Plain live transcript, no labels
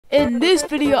In this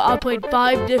video, I played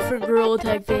 5 different Gorilla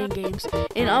Tag fan games,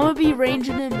 and I'm gonna be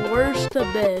ranging them worst to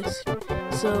best.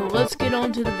 So let's get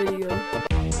on to the video.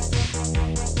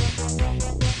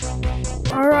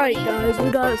 Alright guys,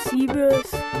 we got Ceebus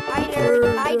for the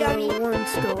 1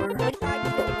 star.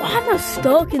 Why am I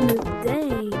stuck in this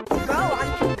thing? Bro,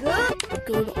 I'm too good.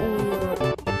 Good only up.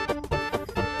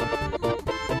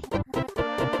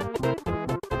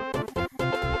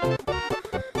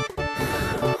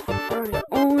 Alright,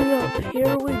 only up.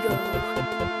 Here we go.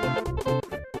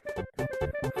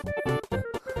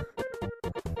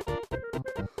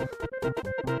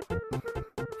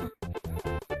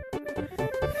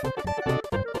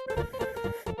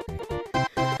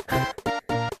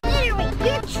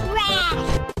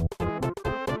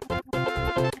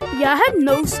 Yeah, I had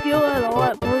no skill at all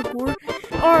at parkour.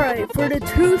 Alright, for the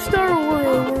 2-star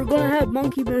world, we're gonna have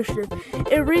Monkey Mischief.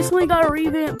 It recently got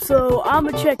revamped, so I'ma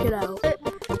check it out.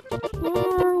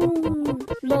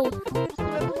 No.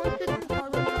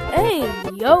 Hey,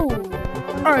 yo.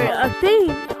 Alright, I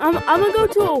think I'm gonna go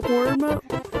to a horror mode.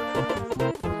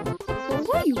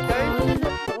 What are you doing?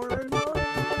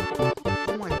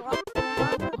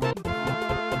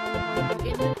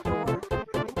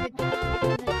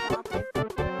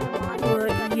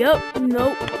 Yep,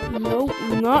 nope,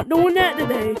 not doing that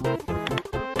today.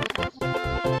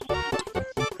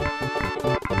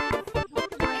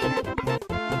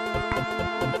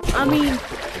 I mean,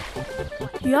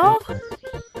 y'all,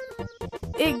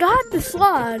 it got the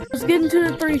slide. Let's get into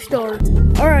the 3-star.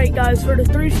 Alright guys, for the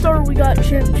 3-star we got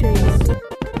Chimp Chase.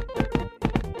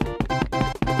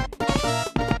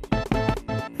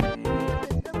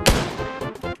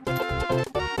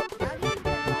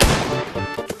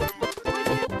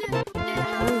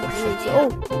 Oh.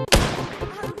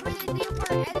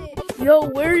 Yo,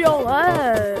 where y'all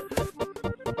at?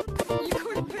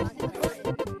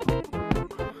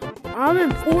 I'm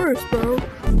in Forest, bro.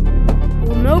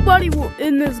 Well, nobody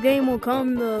in this game will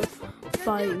come to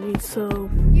fight me, so.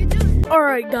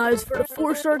 Alright, guys, for the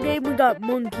 4-star game, we got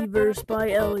Monkeyverse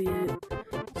by Elliot.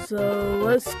 So,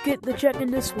 let's get to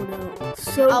checking this one out.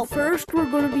 So, first, we're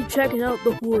going to be checking out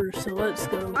the horror, so let's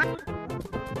go.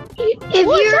 If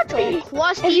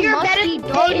you're better than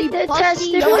the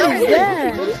tester,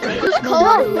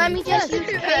 let me just use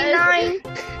K9.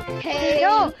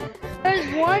 No,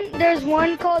 there's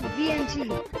one called VMT.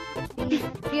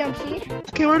 VMT?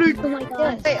 Oh my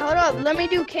god. Wait, hold up. Let me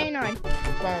do K9.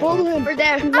 Hold him. We're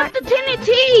there.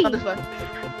 Opportunity! This way.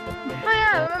 Oh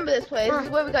yeah, I remember this place. This is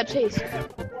where we got chased.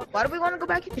 Why do we want to go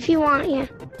back here? If you want, yeah.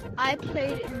 I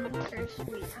played in the first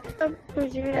week.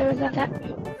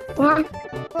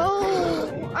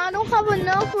 Oh, I don't have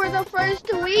enough for the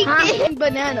first week.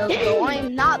 Bananas, bro. I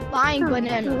am not buying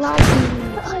bananas.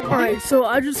 Alright, so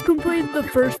I just completed the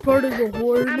first part of the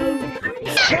horror mode.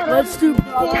 Let's do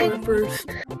Bravo first.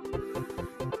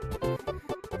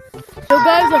 So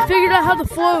guys, I figured out how to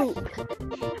float.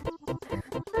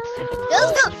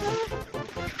 Let's go.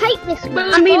 Hate this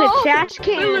one. I mean a trash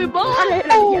can. Billy Ball.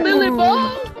 Billy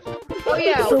Ball. Oh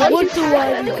yeah. So what do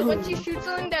I do? Once you shoot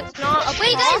something that's not a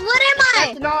Wait guys, what am I?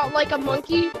 that's not like a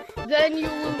monkey, then you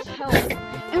lose health.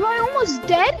 Am I almost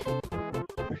dead?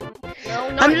 No,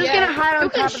 not I'm just yet. gonna hide on You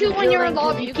can top of shoot the when you're in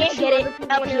building, lobby. you You can't can get shoot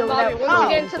it other people when you're in up lobby. here. Once you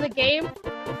get into the game,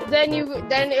 then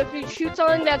if you shoot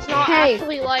something that's not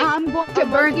actually like I'm going to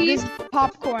burn monkey, this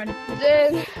popcorn.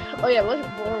 then oh yeah, let's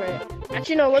burn it.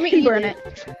 Actually no, let me Burn it.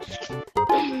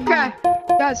 Okay,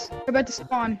 guys, we're about to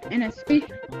spawn in a 3,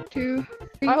 2,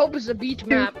 3, I hope it's a beach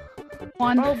map.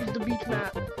 1. I hope it's the beach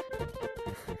map.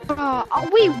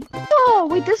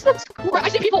 Wait, this looks cool. I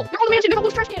see people! They're on the mansion! They're on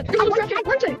the trash can! They're on the trash can!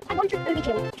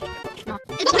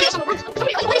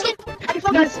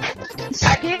 Guys, I'm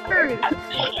scared. I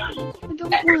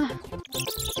don't wanna.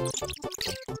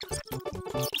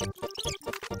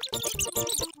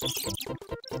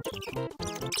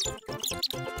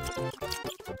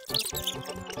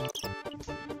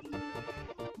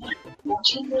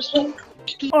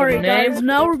 Alright guys,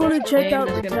 now we're going to check out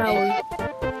the tower.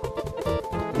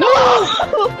 No!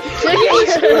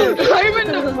 I'm in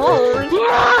the forest!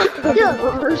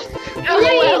 I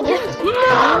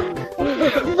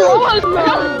was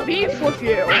not beef with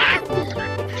you!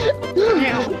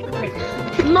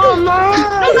 No.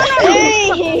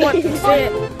 Hey! What the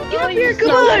shit? Get up here,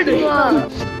 come on!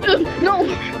 No!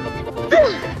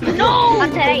 No!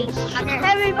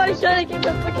 Everybody's trying to get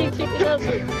the fucking chicken up.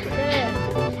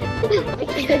 Do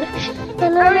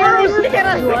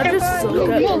I just suck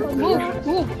at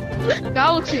Move!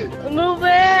 Galaxy! Move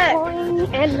it!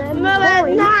 And then move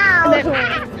it now!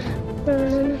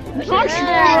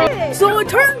 So it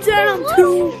turns out I'm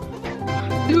too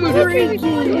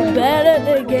freaking bad at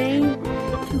that game to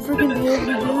freaking be able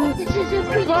to do. This is just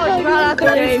pretty Bro, you're not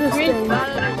What at is the this game.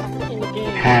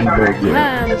 thing? Hamburger. This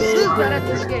not Hamburger. at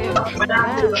this game.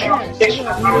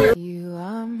 You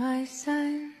are my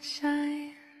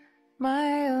sunshine,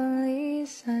 my only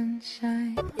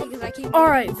sunshine.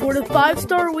 Alright, for the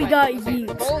 5-star we got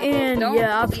Yeeps. And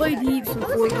yeah, I played Yeeps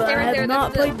before, but I have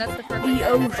not played the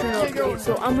ocean update,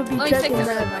 so I'm gonna be checking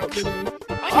that out today.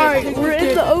 Alright, we're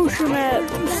in the ocean map.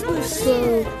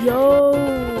 So,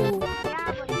 yo.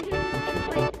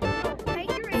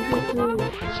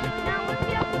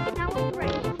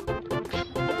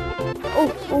 Oh,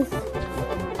 oh.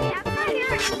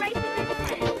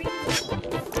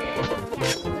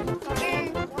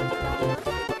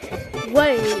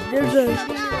 Wait, there's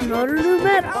another new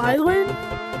map, Island?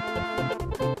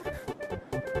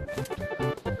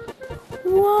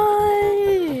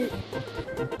 What?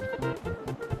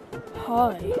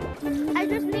 Hi. I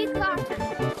just need glasses.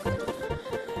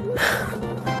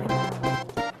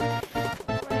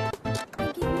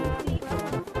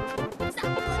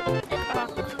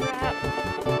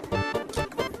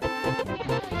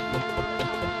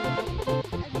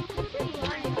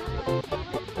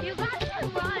 You got to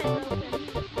run.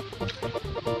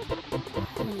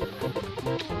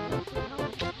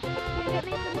 Can you get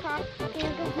me some cotton? Can you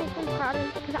get me some cotton?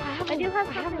 Because I do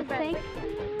have a thing.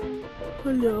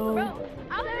 Hello.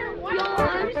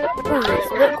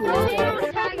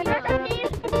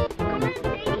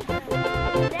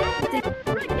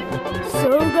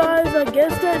 So guys, I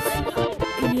guess that's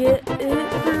it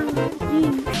for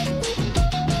me.